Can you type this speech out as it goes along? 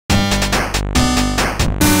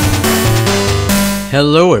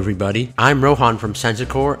Hello everybody, I'm Rohan from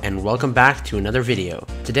Sensorcore and welcome back to another video.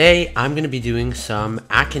 Today I'm going to be doing some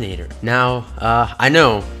Akinator. Now, I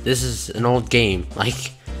know this is an old game,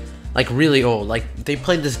 like really old. Like they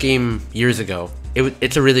played this game years ago.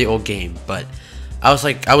 It's a really old game, but I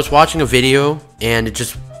was watching a video and it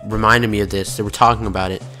just reminded me of this. They were talking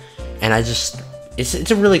about it and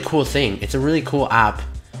it's a really cool thing. It's a really cool app.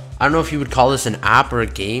 I don't know if you would call this an app or a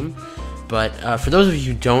game. But for those of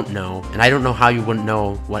you who don't know, and I don't know how you wouldn't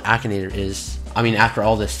know what Akinator is, I mean after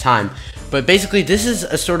all this time, but basically this is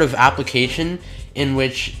a sort of application in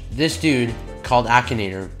which this dude called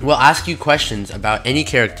Akinator will ask you questions about any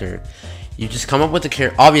character. You just come up with a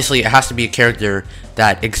character. Obviously it has to be a character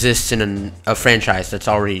that exists in a franchise that's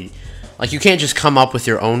already, like you can't just come up with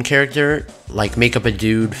your own character, like make up a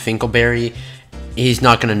dude, Finkelberry. He's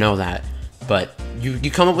not gonna know that. But you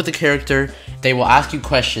come up with a character, they will ask you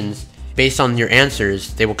questions. Based on your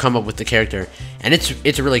answers, they will come up with the character, and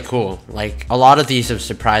it's really cool. Like a lot of these have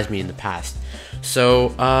surprised me in the past.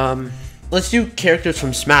 So let's do characters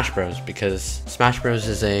from Smash Bros, because Smash Bros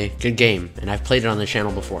is a good game and I've played it on the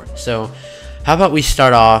channel before. So how about we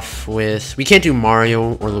start off with, we can't do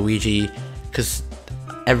Mario or Luigi because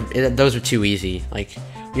those are too easy. Like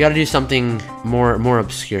we got to do something more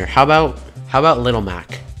obscure. How about Little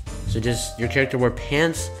Mac? So does your character wear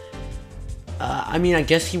pants? I mean, I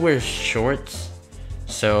guess he wears shorts,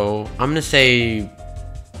 so I'm gonna say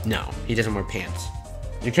no, he doesn't wear pants.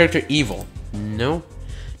 Your character evil? No,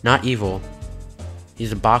 not evil.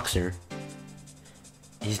 He's a boxer.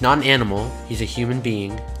 He's not an animal, he's a human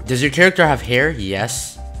being. Does your character have hair?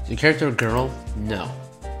 Yes. Is your character a girl? No.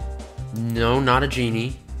 No, not a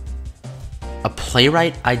genie. A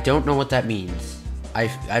playwright? I don't know what that means. I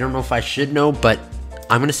don't know if I should know, but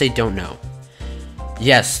I'm gonna say don't know.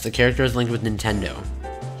 Yes, the character is linked with Nintendo.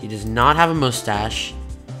 He does not have a mustache.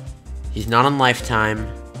 He's not on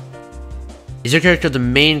Lifetime. Is your character the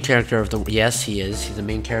main character of the... Yes, he is. He's the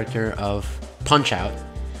main character of Punch-Out.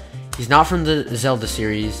 He's not from the Zelda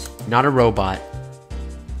series. Not a robot.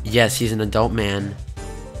 Yes, he's an adult man.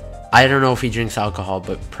 I don't know if he drinks alcohol,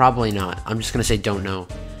 but probably not. I'm just gonna say don't know.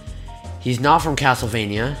 He's not from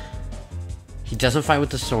Castlevania. He doesn't fight with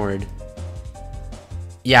the sword.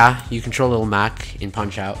 Yeah, you control Little Mac in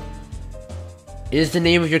Punch-Out. Is the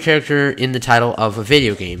name of your character in the title of a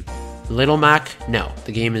video game? Little Mac? No.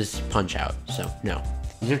 The game is Punch-Out, so no.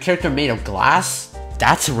 Is your character made of glass?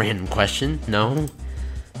 That's a random question. No.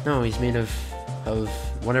 No, he's made of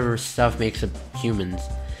whatever stuff makes up humans.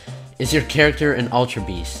 Is your character an Ultra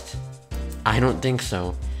Beast? I don't think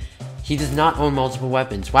so. He does not own multiple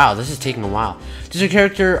weapons. Wow, this is taking a while. Does your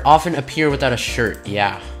character often appear without a shirt?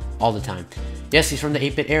 Yeah, all the time. Yes, he's from the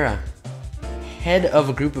 8-bit era. Head of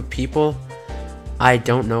a group of people? I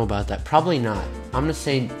don't know about that. Probably not. I'm gonna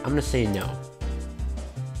say no.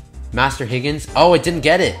 Master Higgins? Oh, it didn't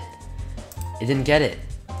get it. It didn't get it.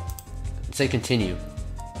 Let's say continue.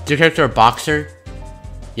 Is your character a boxer?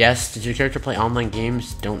 Yes. Did your character play online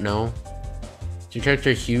games? Don't know. Is your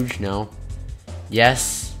character huge? No.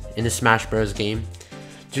 Yes. In the Smash Bros game.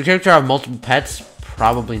 Does your character have multiple pets?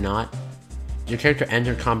 Probably not. Does your character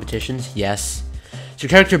enter competitions? Yes. Is your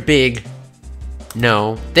character big?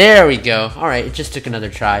 No. There we go. Alright, it just took another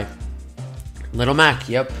try. Little Mac,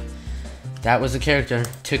 yep. That was the character.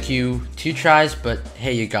 Took you 2 tries, but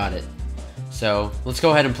hey, you got it. So, let's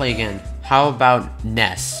go ahead and play again. How about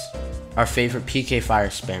Ness, our favorite PK Fire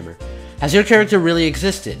spammer? Has your character really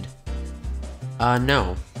existed?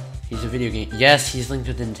 No. He's a video game. Yes, he's linked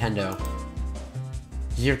with Nintendo.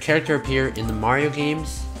 Does your character appear in the Mario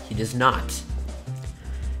games? He does not.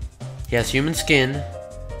 He has human skin,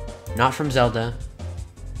 not from Zelda,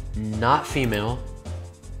 not female.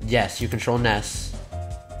 Yes, you control Ness.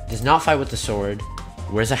 Does not fight with the sword.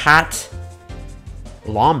 Wears a hat.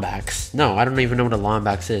 Lombax? No, I don't even know what a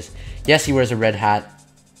Lombax is. Yes, he wears a red hat.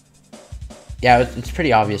 Yeah, it's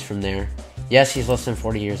pretty obvious from there. Yes, he's less than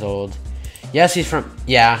 40 years old. Yes, he's from...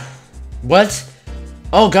 Yeah. What?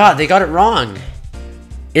 Oh god, they got it wrong.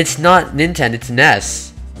 It's not Nintendo, it's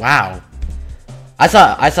Ness. Wow. I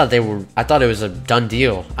thought it was a done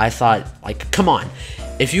deal. I thought, like, come on.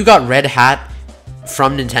 If you got Red Hat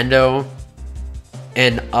from Nintendo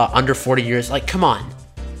and under 40 years, like, come on.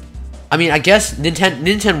 I mean, I guess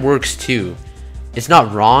Nintendo works too. It's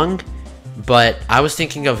not wrong, but I was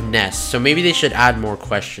thinking of Ness, so maybe they should add more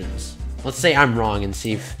questions. Let's say I'm wrong and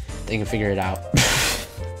see if they can figure it out.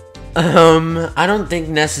 I don't think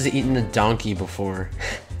Ness has eaten a donkey before.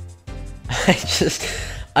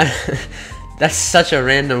 That's such a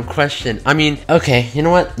random question. I mean, okay, you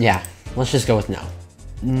know what? Yeah, let's just go with no.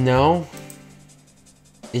 No?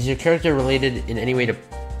 Is your character related in any way to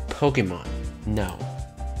Pokemon? No.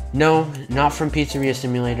 No, not from Pizzeria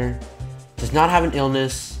Simulator. Does not have an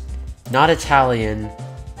illness. Not Italian.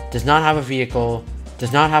 Does not have a vehicle.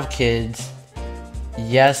 Does not have kids.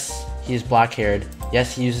 Yes, he is black-haired.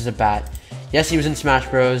 Yes, he uses a bat. Yes, he was in Smash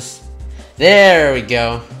Bros. There we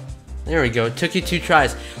go. There we go. It took you 2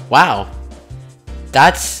 tries. Wow.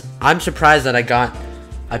 I'm surprised that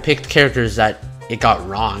I picked characters that it got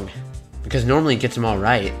wrong. Because normally it gets them all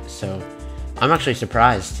right. So, I'm actually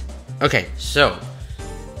surprised. Okay, so.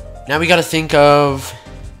 Now we gotta think of.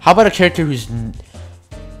 How about a character who's.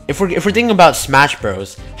 If we're thinking about Smash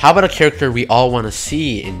Bros, how about a character we all want to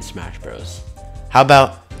see in Smash Bros? How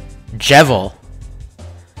about Jevil?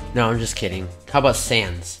 No, I'm just kidding. How about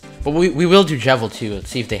Sans? But we will do Jevil too. Let's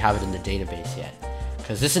see if they have it in the database yet.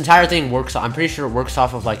 Because this entire thing works, I'm pretty sure it works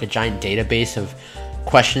off of like a giant database of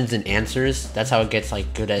questions and answers. That's how it gets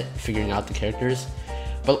like good at figuring out the characters.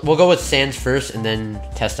 But we'll go with Sans first and then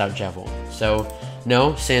test out Jevil. So,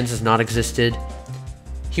 no, Sans has not existed.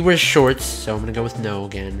 He wears shorts, so I'm gonna go with no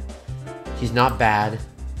again. He's not bad.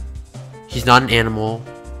 He's not an animal.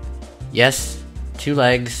 Yes, 2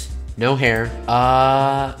 legs, no hair.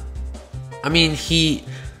 I mean,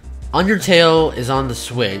 Undertale is on the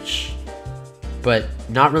Switch, but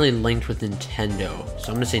not really linked with Nintendo, so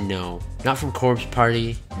I'm gonna say no. Not from Corpse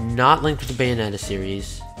Party, not linked with the Bayonetta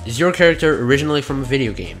series. Is your character originally from a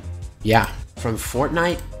video game? Yeah. From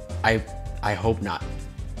Fortnite? I hope not.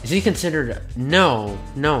 Is he considered... No,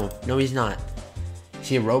 he's not. Is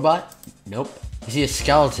he a robot? Nope. Is he a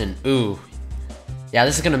skeleton? Ooh. Yeah,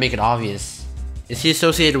 this is gonna make it obvious. Is he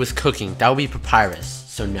associated with cooking? That would be Papyrus,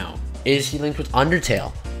 so no. Is he linked with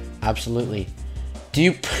Undertale? Absolutely.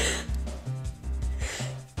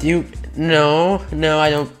 No, I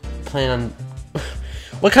don't plan on...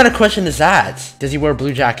 What kind of question is that? Does he wear a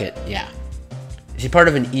blue jacket? Yeah. Is he part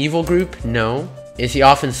of an evil group? No. Is he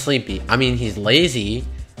often sleepy? I mean, he's lazy,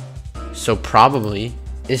 so probably.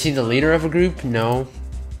 Is he the leader of a group? No.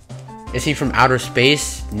 Is he from outer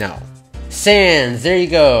space? No. Sans, there you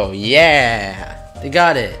go. Yeah, they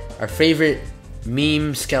got it. Our favorite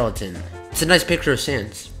meme skeleton. It's a nice picture of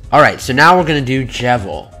Sans. Alright, so now we're gonna do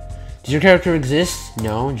Jevil. Does your character exist?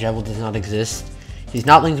 No, Jevil does not exist. He's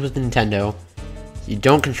not linked with Nintendo. You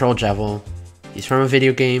don't control Jevil. He's from a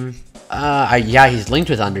video game. Yeah, he's linked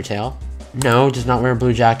with Undertale. No, does not wear a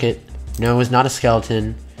blue jacket. No, is not a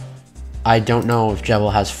skeleton. I don't know if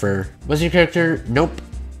Jevil has fur. Was your character? Nope.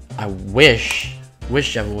 I wish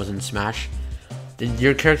Jevil was in Smash. Did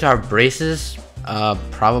your character have braces?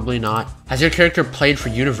 Probably not. Has your character played for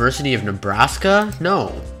University of Nebraska?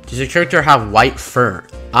 No. Does your character have white fur?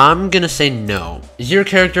 I'm gonna say no. Is your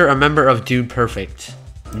character a member of Dude Perfect?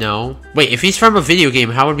 No. Wait, if he's from a video game,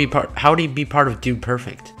 how would he be part of Dude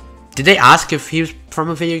Perfect? Did they ask if he was from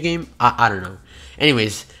a video game? I don't know.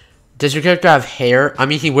 Anyways, does your character have hair? I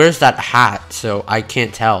mean, he wears that hat, so I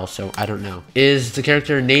can't tell, so I don't know. Is the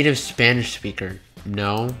character a native Spanish speaker?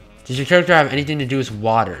 No. Does your character have anything to do with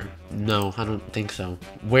water? No, I don't think so.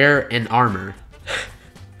 Wear an armor?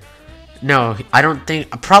 No, I don't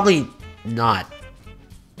think... Probably not.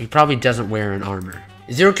 He probably doesn't wear an armor.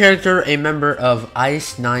 Is your character a member of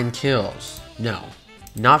Ice 9 Kills? No.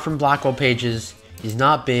 Not from Black Hole Pages. He's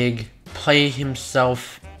not big. Play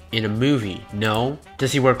himself in a movie? No.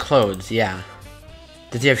 Does he wear clothes? Yeah.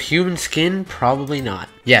 Does he have human skin? Probably not.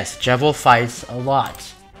 Yes, Jevil fights a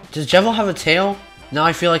lot. Does Jevil have a tail? Now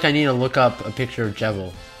I feel like I need to look up a picture of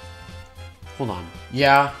Jevil. Hold on.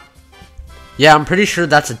 Yeah, I'm pretty sure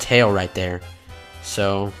that's a tail right there.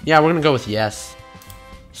 So, yeah, we're gonna go with yes.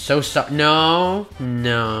 No.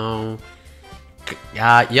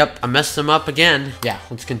 Yep, I messed them up again. Yeah,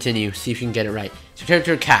 let's continue. See if you can get it right. Is your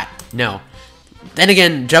character a cat? No. Then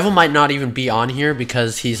again, Jevil might not even be on here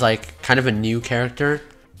because he's like kind of a new character.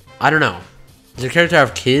 I don't know. Does your character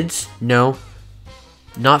have kids? No.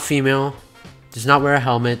 Not female. Does not wear a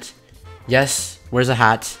helmet. Yes. Wears a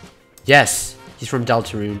hat. Yes. He's from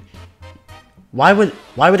Deltarune. Why would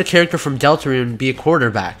a character from Deltarune be a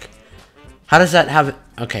quarterback? How does that have...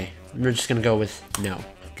 Okay, we're just gonna go with no.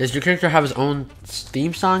 Does your character have his own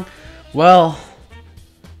theme song? Well,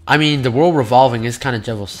 I mean, The World Revolving is kind of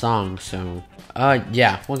Jevil's song, so...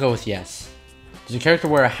 yeah, we'll go with yes. Does your character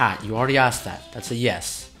wear a hat? You already asked that. That's a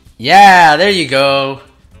yes. Yeah, there you go.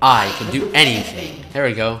 I can do anything. There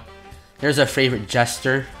we go. There's our favorite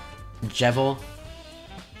jester, Jevil.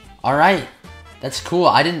 Alright. That's cool.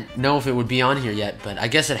 I didn't know if it would be on here yet, but I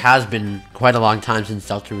guess it has been quite a long time since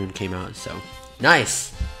Deltarune came out, so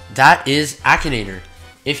nice. That is Akinator.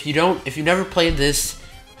 If you never played this,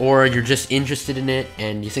 or you're just interested in it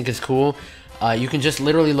and you think it's cool, you can just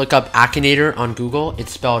literally look up Akinator on Google.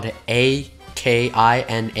 It's spelled Akinator.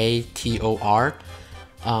 Akinator.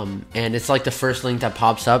 And it's like the first link that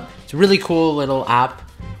pops up. It's a really cool little app,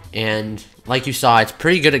 and like you saw, it's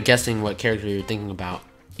pretty good at guessing what character you're thinking about,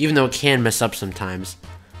 even though it can mess up sometimes.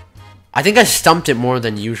 I think I stumped it more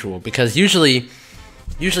than usual, because usually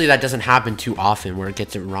that doesn't happen too often where it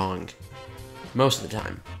gets it wrong. Most of the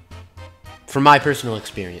time. From my personal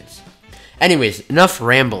experience. Anyways, enough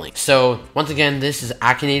rambling. So, once again, this is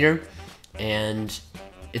Akinator, and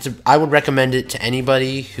I would recommend it to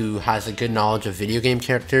anybody who has a good knowledge of video game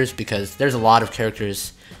characters, because there's a lot of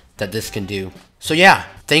characters that this can do. So yeah,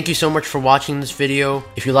 thank you so much for watching this video.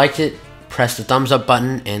 If you liked it, press the thumbs up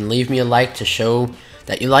button and leave me a like to show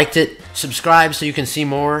that you liked it. Subscribe so you can see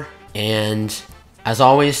more, and as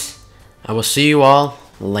always, I will see you all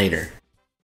later.